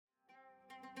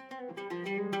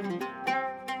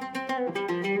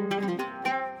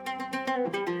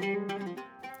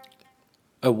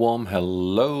A warm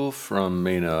hello from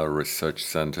MENA Research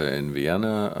Center in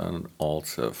Vienna and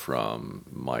also from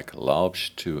Michael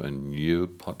Laubsch to a new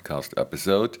podcast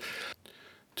episode.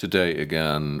 Today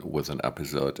again with an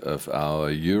episode of our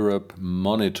Europe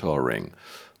monitoring.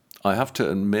 I have to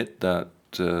admit that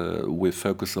we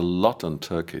focus a lot on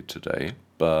Turkey today,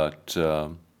 but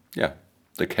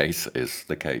the case is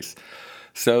the case.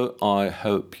 So I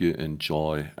hope you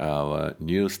enjoy our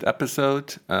newest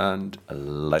episode and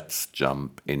let's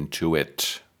jump into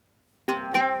it.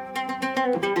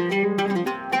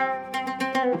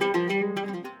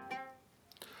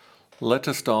 Let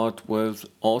us start with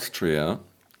Austria,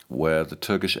 where the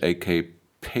Turkish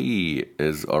AKP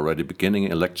is already beginning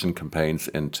election campaigns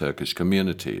in Turkish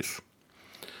communities.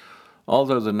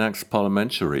 Although the next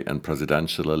parliamentary and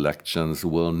presidential elections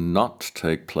will not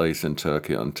take place in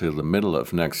Turkey until the middle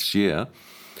of next year,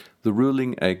 the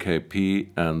ruling AKP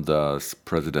and thus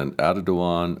President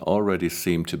Erdogan already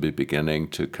seem to be beginning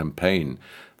to campaign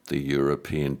the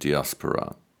European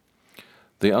diaspora.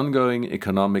 The ongoing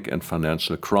economic and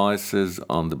financial crisis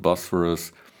on the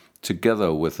Bosphorus,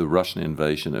 together with the Russian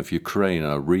invasion of Ukraine,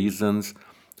 are reasons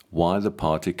why the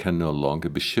party can no longer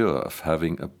be sure of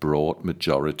having a broad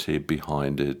majority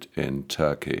behind it in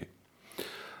Turkey.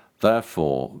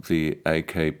 Therefore, the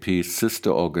AKP sister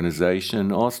organization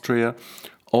in Austria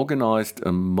organized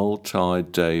a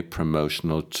multi-day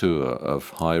promotional tour of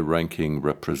high-ranking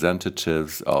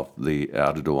representatives of the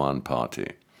Erdogan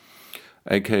party.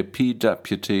 AKP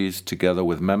deputies, together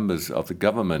with members of the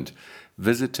government,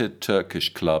 visited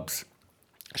Turkish clubs,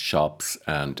 shops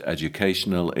and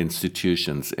educational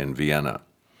institutions in Vienna.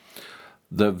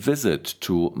 The visit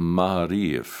to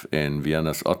Maariv in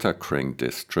Vienna's Ottakring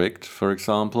district, for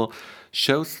example,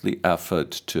 shows the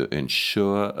effort to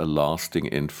ensure a lasting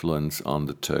influence on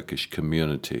the Turkish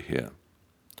community here.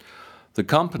 The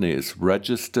company is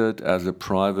registered as a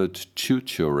private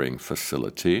tutoring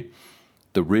facility.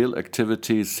 The real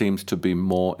activity seems to be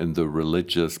more in the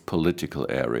religious political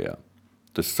area.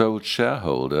 The sole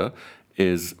shareholder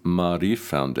is Maariv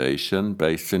Foundation,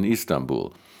 based in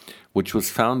Istanbul, which was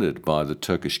founded by the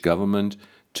Turkish government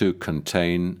to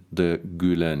contain the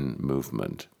Gülen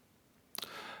movement.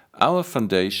 Our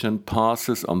foundation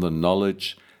passes on the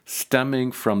knowledge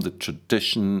stemming from the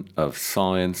tradition of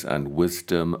science and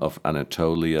wisdom of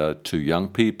Anatolia to young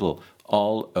people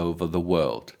all over the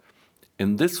world.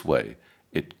 In this way,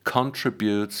 it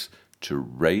contributes to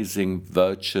raising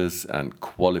virtuous and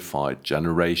qualified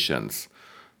generations,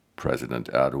 President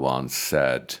Erdogan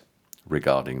said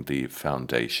regarding the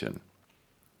foundation.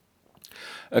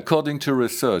 According to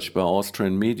research by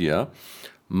Austrian media,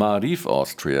 Maariv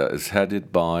Austria is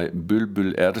headed by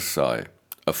Bülbül Ersay,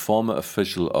 a former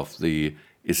official of the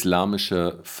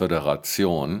Islamische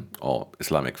Föderation, or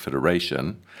Islamic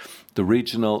Federation, the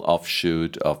regional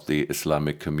offshoot of the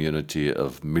Islamic community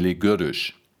of Milli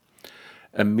Görüş.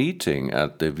 A meeting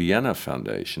at the Vienna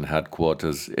Foundation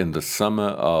headquarters in the summer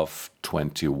of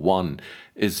 21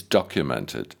 is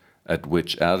documented, at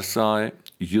which Ersay,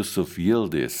 Yusuf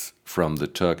Yildiz from the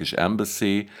Turkish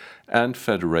embassy, and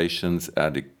Federation's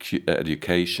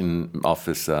education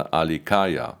officer Ali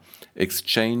Kaya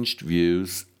exchanged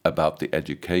views about the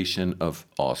education of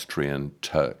Austrian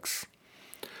Turks.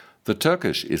 The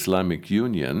Turkish Islamic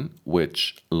Union,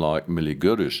 which, like Milli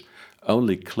Görüş,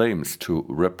 only claims to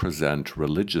represent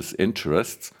religious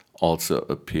interests, also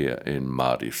appear in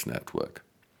Maariv's network.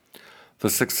 The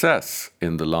success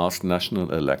in the last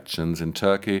national elections in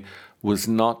Turkey was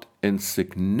not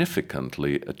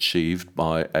insignificantly achieved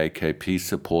by AKP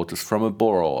supporters from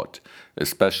abroad,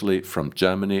 especially from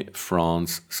Germany,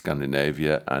 France,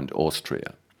 Scandinavia, and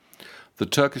Austria. The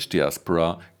Turkish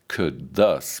diaspora could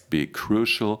thus be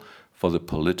crucial for the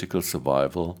political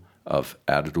survival of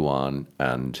Erdogan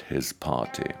and his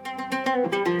party.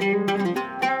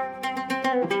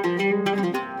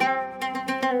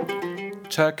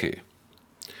 Turkey.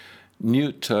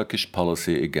 New Turkish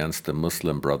policy against the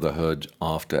Muslim Brotherhood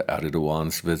after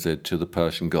Erdogan's visit to the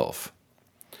Persian Gulf.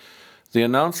 The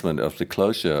announcement of the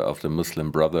closure of the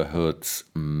Muslim Brotherhood's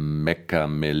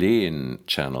Mecca-Melein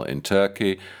channel in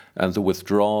Turkey and the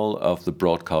withdrawal of the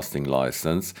broadcasting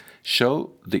license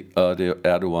show the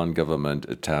Erdogan government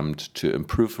attempt to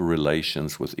improve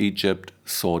relations with Egypt,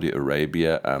 Saudi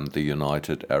Arabia and the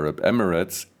United Arab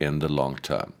Emirates in the long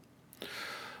term.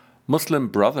 Muslim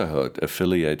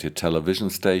Brotherhood-affiliated television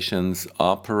stations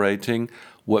operating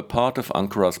were part of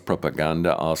Ankara's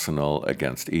propaganda arsenal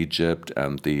against Egypt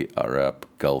and the Arab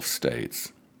Gulf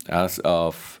states. As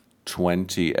of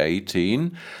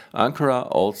 2018, Ankara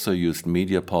also used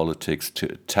media politics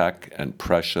to attack and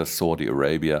pressure Saudi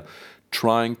Arabia,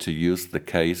 trying to use the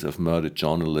case of murdered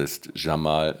journalist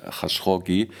Jamal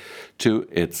Khashoggi to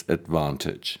its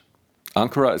advantage.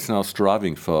 Ankara is now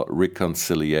striving for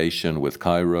reconciliation with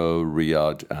Cairo,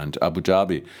 Riyadh, and Abu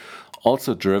Dhabi,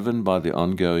 also driven by the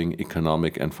ongoing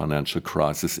economic and financial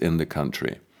crisis in the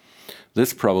country.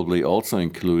 This probably also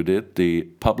included the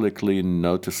publicly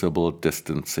noticeable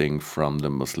distancing from the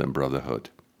Muslim Brotherhood.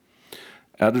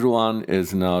 Erdogan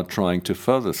is now trying to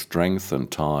further strengthen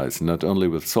ties not only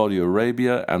with Saudi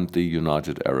Arabia and the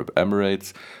United Arab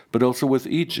Emirates, but also with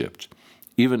Egypt,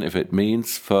 even if it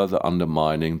means further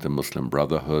undermining the Muslim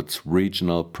Brotherhood's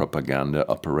regional propaganda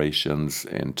operations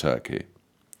in Turkey.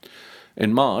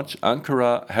 In March,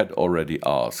 Ankara had already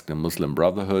asked the Muslim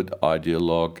Brotherhood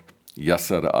ideologue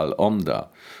Yasser al-Omda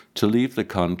to leave the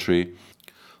country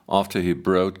after he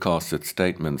broadcasted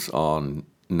statements on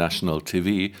national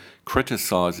TV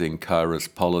criticizing Cairo's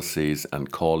policies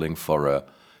and calling for a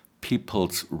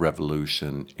people's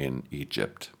revolution in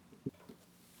Egypt.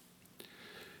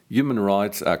 Human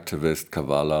rights activist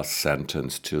Kavala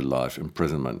sentenced to life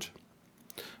imprisonment.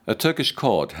 A Turkish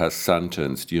court has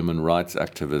sentenced human rights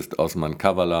activist Osman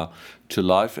Kavala to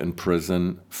life in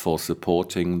prison for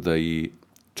supporting the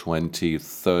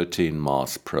 2013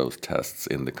 mass protests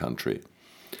in the country.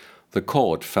 The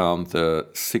court found the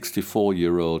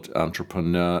 64-year-old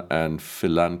entrepreneur and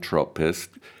philanthropist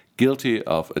guilty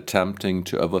of attempting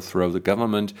to overthrow the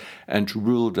government and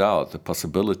ruled out the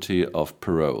possibility of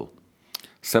parole.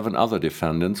 7 other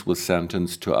defendants were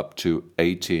sentenced to up to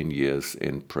 18 years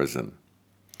in prison.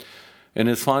 In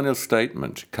his final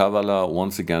statement, Kavala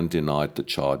once again denied the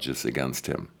charges against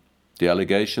him. The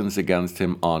allegations against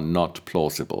him are not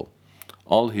plausible.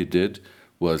 All he did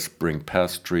was bring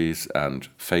pastries and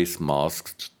face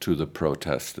masks to the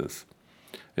protesters.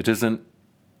 It is an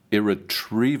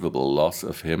irretrievable loss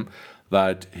of him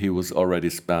that he was already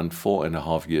spent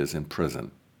 4.5 years in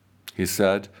prison. He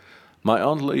said, "My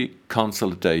only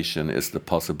consolation is the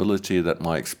possibility that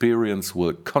my experience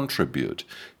will contribute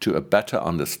to a better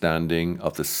understanding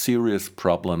of the serious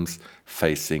problems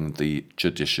facing the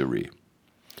judiciary."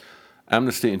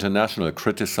 Amnesty International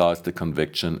criticized the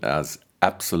conviction as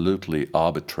absolutely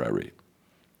arbitrary.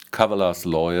 Kavala's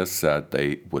lawyers said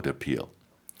they would appeal.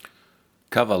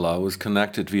 Kavala was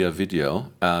connected via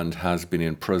video and has been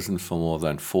in prison for more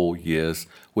than 4 years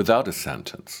without a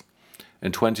sentence.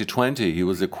 In 2020, he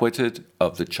was acquitted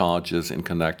of the charges in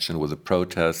connection with the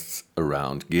protests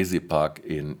around Gezi Park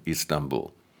in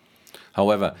Istanbul.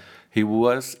 However, he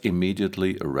was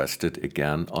immediately arrested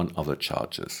again on other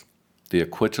charges. The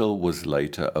acquittal was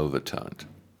later overturned.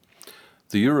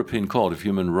 The European Court of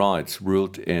Human Rights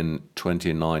ruled in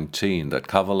 2019 that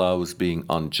Kavala was being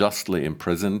unjustly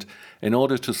imprisoned in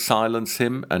order to silence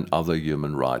him and other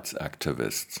human rights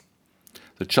activists.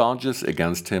 The charges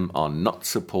against him are not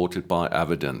supported by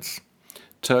evidence.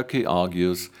 Turkey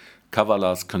argues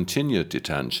Kavala's continued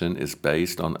detention is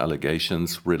based on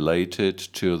allegations related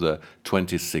to the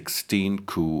 2016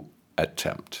 coup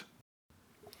attempt.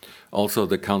 Also,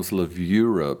 the Council of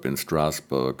Europe in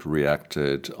Strasbourg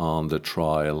reacted on the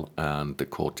trial and the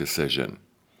court decision.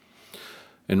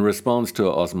 In response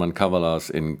to Osman Kavala's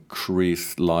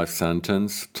increased life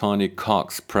sentence, Tony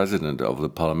Cox, president of the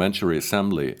Parliamentary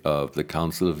Assembly of the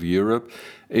Council of Europe,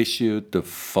 issued the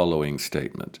following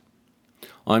statement.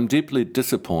 "I'm deeply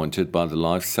disappointed by the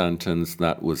life sentence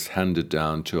that was handed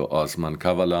down to Osman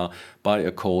Kavala by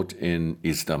a court in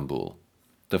Istanbul.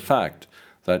 The fact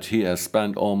that he has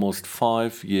spent almost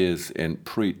 5 years in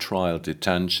pre-trial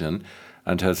detention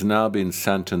and has now been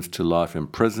sentenced to life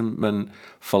imprisonment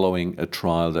following a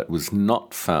trial that was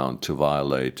not found to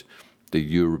violate the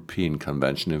European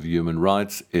Convention of Human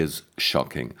Rights is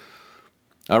shocking.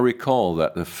 I recall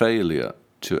that the failure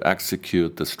to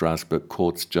execute the Strasbourg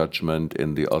court's judgment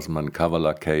in the Osman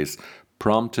Kavala case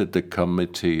prompted the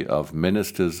Committee of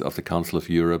Ministers of the Council of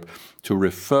Europe to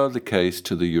refer the case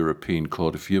to the European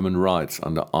Court of Human Rights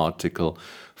under Article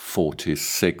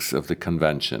 46 of the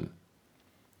Convention.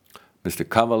 Mr.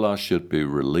 Kavala should be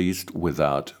released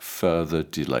without further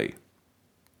delay."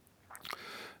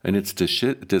 In its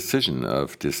decision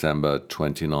of December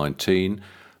 2019,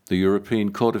 the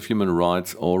European Court of Human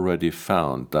Rights already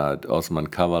found that Osman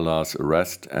Kavala's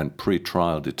arrest and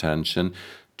pre-trial detention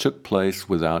took place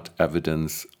without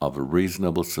evidence of a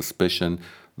reasonable suspicion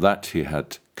that he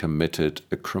had committed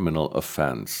a criminal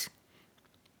offense,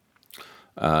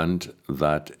 and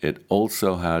that it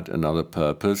also had another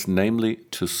purpose, namely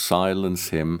to silence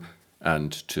him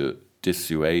and to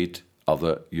dissuade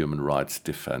other human rights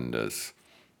defenders.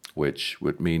 which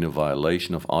would mean a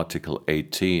violation of Article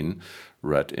 18,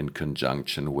 read in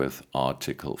conjunction with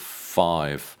Article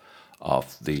 5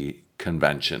 of the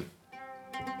Convention.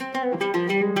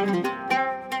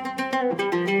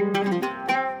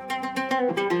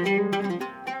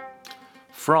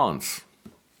 France.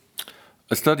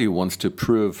 A study wants to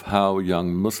prove how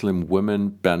young Muslim women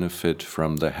benefit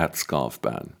from the headscarf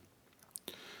ban.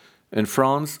 In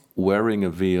France, wearing a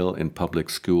veil in public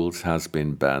schools has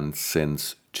been banned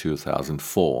since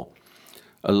 2004.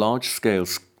 A large-scale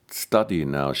study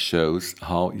now shows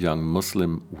how young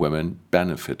Muslim women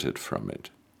benefited from it.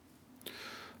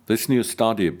 This new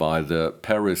study by the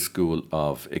Paris School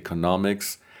of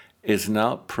Economics is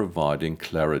now providing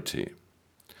clarity.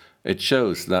 It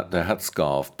shows that the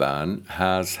headscarf ban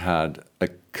has had a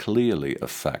clearly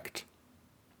effect,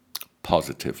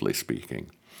 positively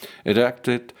speaking. It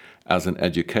acted as an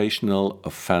educational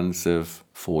offensive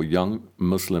for young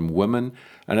Muslim women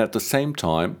and at the same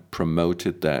time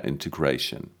promoted their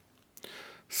integration.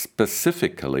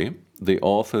 Specifically, the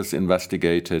authors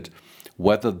investigated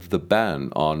whether the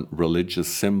ban on religious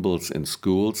symbols in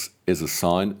schools is a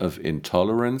sign of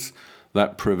intolerance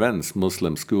that prevents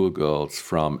Muslim schoolgirls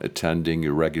from attending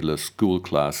irregular school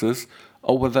classes,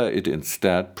 or whether it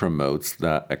instead promotes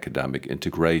their academic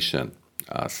integration,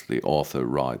 as the author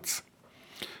writes.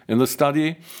 In the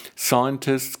study,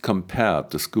 scientists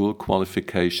compared the school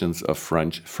qualifications of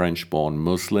French-born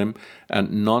Muslim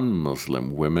and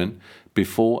non-Muslim women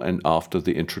before and after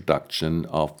the introduction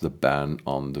of the ban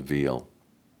on the veil.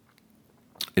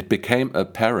 It became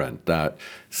apparent that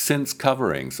since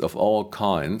coverings of all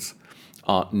kinds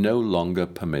are no longer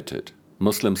permitted,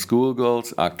 Muslim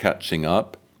schoolgirls are catching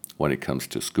up when it comes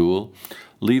to school,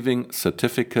 leaving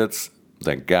certificates.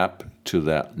 The gap to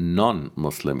their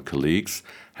non-Muslim colleagues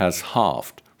has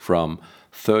halved from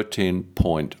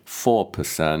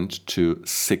 13.4% to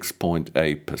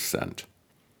 6.8%.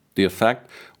 The effect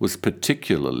was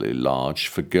particularly large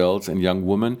for girls and young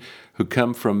women who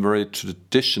come from very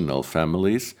traditional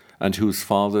families and whose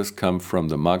fathers come from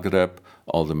the Maghreb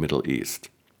or the Middle East.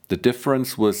 The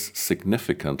difference was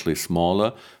significantly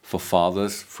smaller for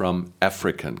fathers from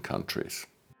African countries.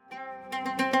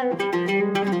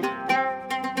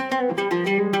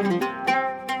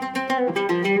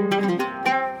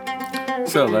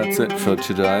 So that's it for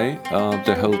today.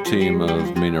 The whole team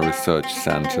of MENA Research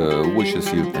Center wishes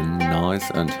you a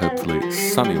nice and hopefully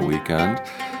sunny weekend.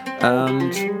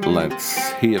 And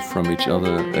let's hear from each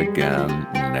other again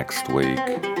next week.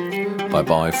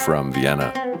 Bye-bye from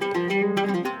Vienna.